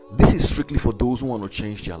This is strictly for those who want to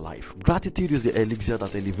change their life. Gratitude is the elixir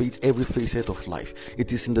that elevates every facet of life.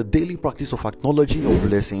 It is in the daily practice of acknowledging your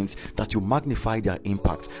blessings that you magnify their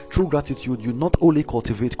impact. Through gratitude, you not only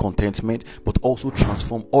cultivate contentment but also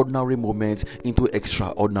transform ordinary moments into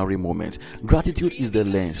extraordinary moments. Gratitude is the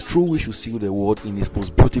lens through which you see the world in its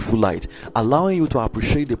most beautiful light, allowing you to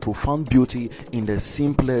appreciate the profound beauty in the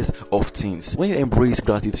simplest of things. When you embrace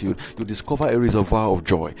gratitude, you discover a reservoir of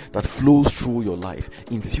joy that flows through your life,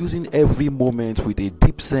 infusing every moment with a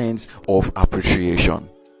deep sense of appreciation.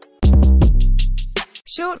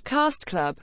 Shortcast Club.